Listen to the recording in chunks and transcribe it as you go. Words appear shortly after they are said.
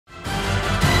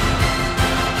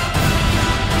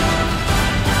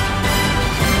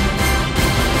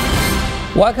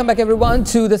Welcome back everyone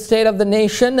to the State of the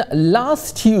Nation.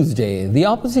 Last Tuesday, the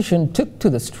opposition took to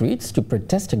the streets to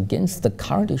protest against the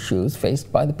current issues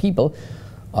faced by the people,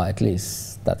 or at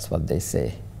least that's what they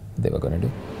say they were going to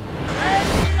do.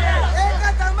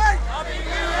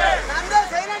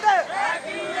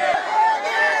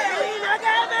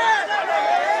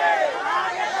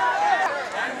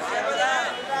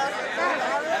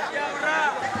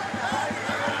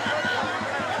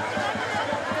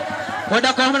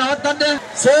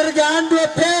 Sergando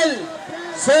pel,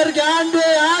 Sergando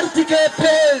Artike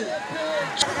pel.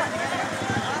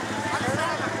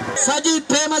 Sajid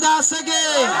Premadasage,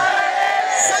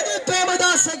 Sajid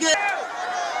Premadasage.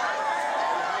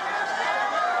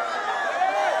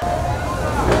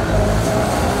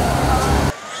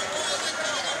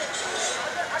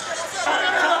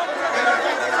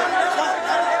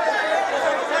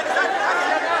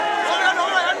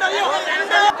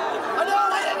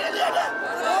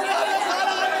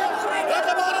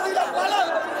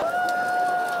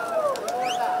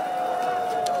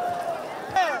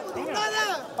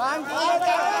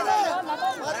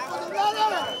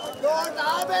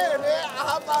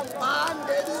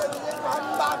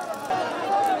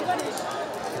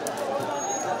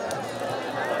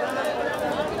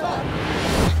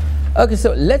 Okay,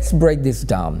 so let's break this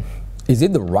down. Is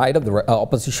it the right of the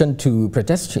opposition to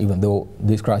protest, even though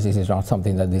this crisis is not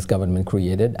something that this government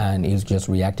created and is just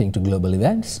reacting to global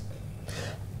events?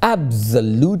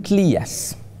 Absolutely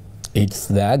yes. It's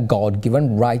their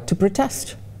God-given right to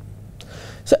protest.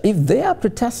 So if they are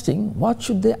protesting, what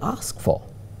should they ask for?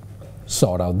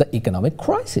 Sort out the economic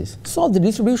crisis, solve the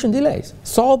distribution delays,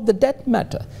 solve the debt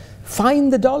matter,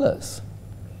 find the dollars.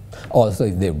 Also,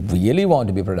 if they really want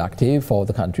to be productive for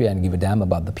the country and give a damn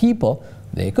about the people,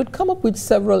 they could come up with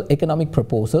several economic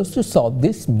proposals to solve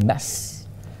this mess.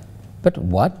 But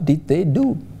what did they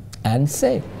do and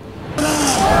say?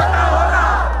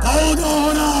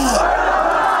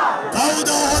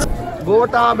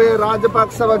 Gotabaya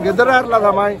රාජපක්ෂව ගෙදරහැරලා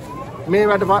තමයි මේ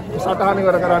වැඩ සටහන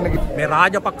ඉවර කරන්න කිව්වේ. මේ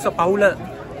රාජපක්ෂ පවුල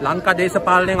ලංකා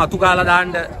දේශපාලනයෙන් අතුගාලා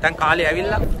දාන්න දැන් කාලේ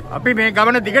ඇවිල්ලා. අපි මේ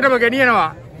ගමන දිගටම ගෙනියනවා.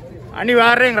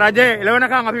 අනිවාර්යෙන් රජය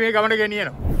එළවනකම් අපි මේ ගමන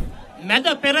ගෙනියනවා. මැද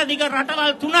පෙරදිග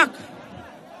රටවල් තුනක්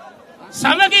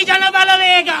සමගි ජන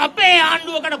බලවේග අපේ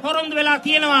ආණ්ඩුවකට පොරොන්දු වෙලා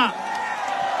තියෙනවා.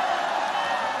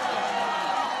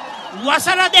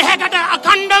 වසර දෙකකට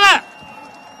අඛණ්ඩව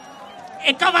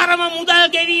එකවරම මුදල්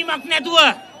ගෙවීමක් නැතුව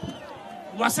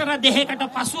වසර දෙකකට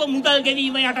පසුව මුදල්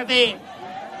ගෙවීම යටතේ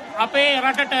අපේ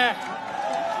රටට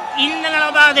ඉන්ධන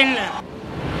ලබා දෙන්න.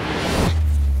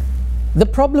 The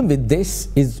problem with this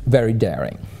is very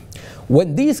daring.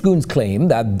 When these goons claim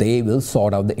that they will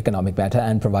sort out the economic matter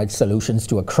and provide solutions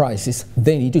to a crisis,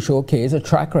 they need to showcase a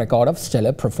track record of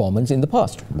stellar performance in the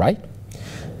past, right?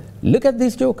 Look at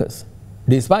these jokers.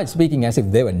 Despite speaking as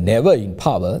if they were never in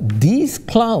power, these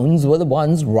clowns were the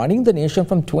ones running the nation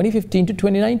from 2015 to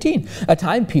 2019, a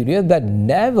time period that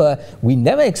we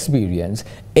never experienced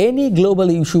any global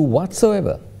issue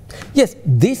whatsoever. Yes,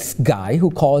 this guy who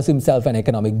calls himself an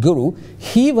economic guru,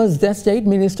 he was the State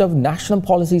Minister of National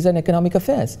Policies and Economic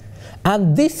Affairs.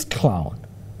 And this clown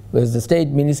was the State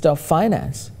Minister of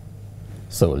Finance.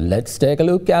 So let's take a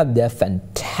look at their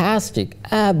fantastic,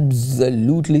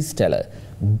 absolutely stellar,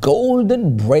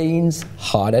 golden brains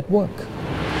hard at work.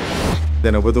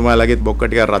 දැන් ඔබතුමාලගෙත් බොක්ක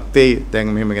ටික රත් වෙයි දැන්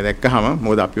මෙහෙම දැක්කහම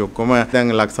මොකද අපි ඔක්කොම දැන්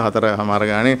ලක්ෂ 4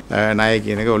 ගානේ ණය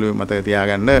කියන එක ඔළුවේ මතක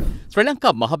තියාගන්න. ශ්‍රී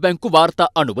ලංකා මහ බැංකු වාර්තා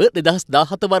අනුව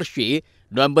 2017 වර්ෂයේ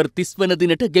නොවැම්බර් 30 වන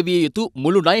දිනට ගෙවිය යුතු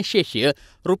මුළු ණය ශේෂය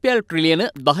රුපියල් ට්‍රිලියන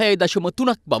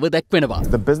 10.3ක් බව දැක්වෙනවා.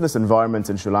 The business environment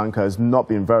in Sri Lanka has not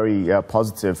been very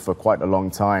positive for quite a long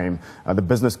time. The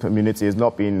business community has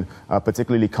not been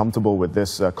particularly comfortable with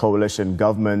this coalition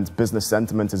government. Business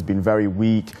sentiment has been very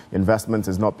weak. Investment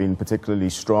has not been particularly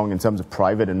strong in terms of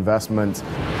private investment.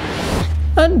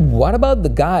 And what about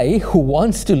the guy who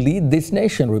wants to lead this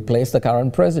nation, replace the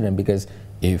current president? Because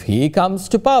if he comes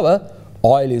to power,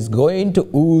 oil is going to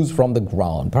ooze from the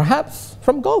ground, perhaps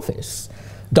from Gulfish.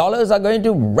 Dollars are going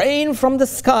to rain from the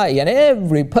sky, and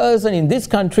every person in this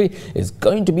country is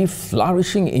going to be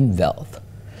flourishing in wealth.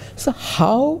 So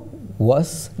how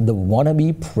was the wannabe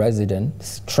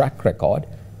president's track record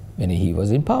when he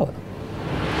was in power?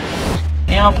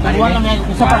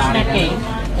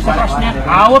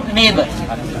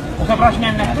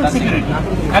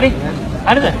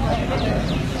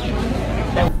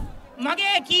 මගේ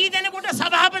කී දෙනෙකුට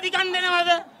සභාපති කන් දෙනවද?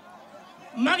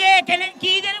 මගේ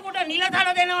කී දෙනෙකුට නිලතල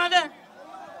දෙනවද?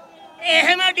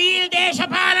 එහෙම deal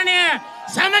දේශපාලනය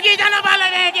සමගි ජන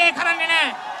බලවේගය කරන්නේ නැහැ.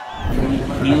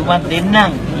 නියුමක්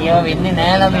දෙන්නම්. ඒව වෙන්නේ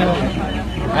නැහැ ළමයෝ.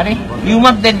 හරි?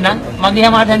 නියුමක් දෙන්නම්. මගේ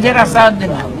හැමාතෙන්සේ රස්සාවක්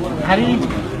දෙන්නම්. හරිනේ.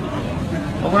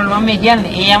 ඔයගොල්ලෝ මම මේ කියන්නේ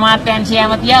ඒ අමාත්‍යංශය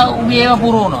ඇමතියා උගේව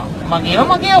පුරවනවා.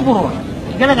 මගේව පුරවනවා.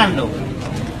 ඉගෙන ගන්න ඕනේ.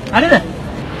 හරිද?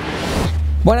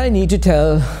 What I need to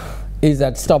tell is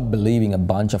that stop believing a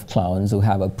bunch of clowns who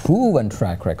have a proven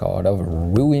track record of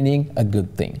ruining a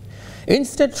good thing.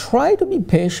 Instead, try to be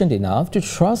patient enough to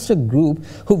trust a group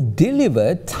who've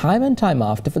delivered time and time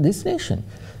after for this nation.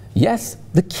 Yes,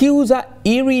 the queues are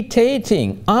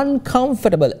irritating,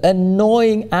 uncomfortable,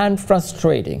 annoying and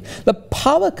frustrating. The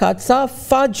power cuts are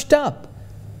fudged up.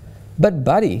 But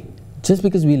buddy, just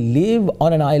because we live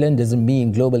on an island doesn't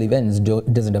mean global events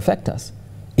doesn't affect us.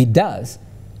 It does.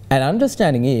 And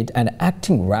understanding it and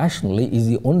acting rationally is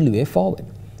the only way forward.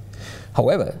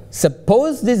 However,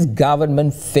 suppose this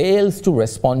government fails to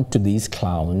respond to these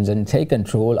clowns and take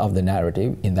control of the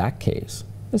narrative. In that case,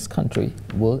 this country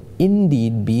will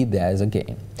indeed be theirs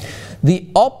again. The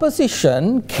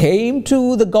opposition came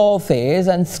to the Gulfies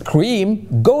and screamed,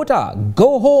 "Gota,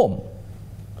 go home!"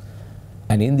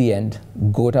 And in the end,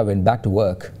 Gota went back to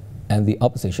work and the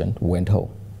opposition went home.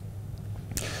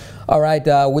 All right,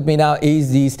 with me now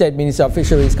is the State Minister of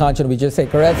Fisheries, Kanchan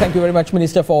Wijesekara. Thank you very much,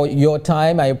 Minister, for your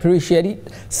time. I appreciate it.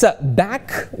 Sir,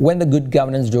 back when the good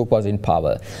governance joke was in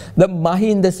power, the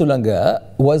Mahieash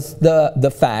was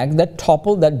the fact that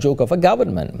toppled that joke of a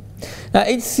government. Now,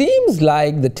 it seems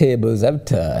like the tables have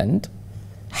turned.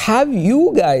 Have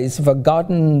you guys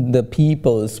forgotten the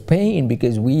people's pain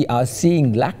because we are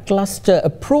seeing lackluster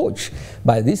approach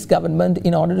by this government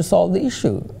in order to solve the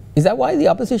issue? Is that why the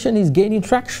opposition is gaining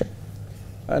traction?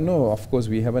 No, of course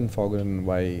we haven't forgotten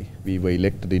why we were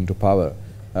elected into power.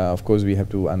 Of course we have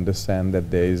to understand that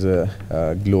there is a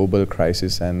global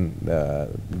crisis and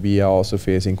we are also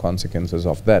facing consequences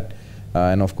of that.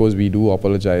 And of course we do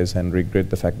apologize and regret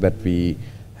the fact that we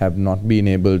have not been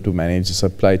able to manage the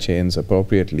supply chains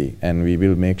appropriately, and we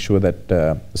will make sure that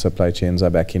the supply chains are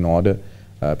back in order.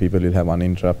 People will have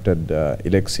uninterrupted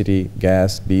electricity,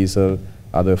 gas, diesel,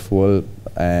 other fuel,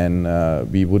 and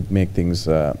we would make things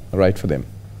right for them.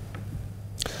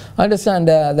 I understand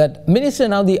that, Minister,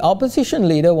 now the opposition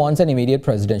leader wants an immediate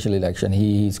presidential election.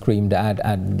 He screamed at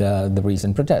the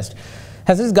recent protest.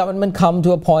 Has this government come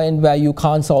to a point where you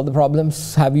can't solve the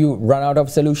problems? Have you run out of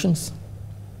solutions?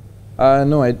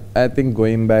 No, I think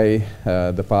going by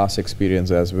the past experience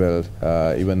as well,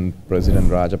 even President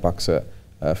Rajapaksa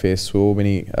faced so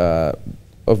many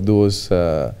of those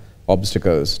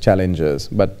obstacles, challenges,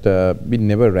 but we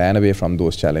never ran away from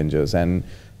those challenges, and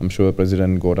I'm sure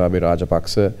President Gotabaya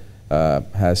Rajapaksa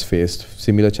has faced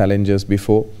similar challenges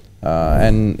before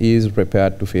and is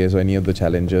prepared to face any of the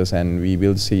challenges, and we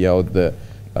will see out the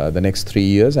next 3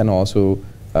 years, and also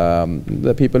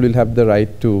the people will have the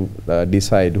right to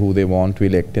decide who they want to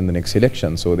elect in the next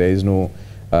election. So there is no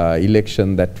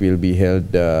election that will be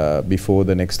held before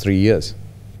the next 3 years.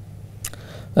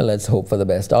 Well, let's hope for the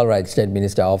best. All right, State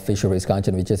Minister of Fisheries,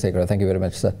 Kanchan Wijesekara, thank you very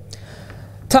much, sir.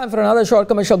 Time for another short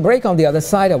commercial break. On the other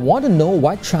side, I want to know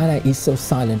why China is so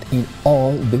silent in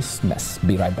all this mess.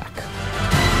 Be right back.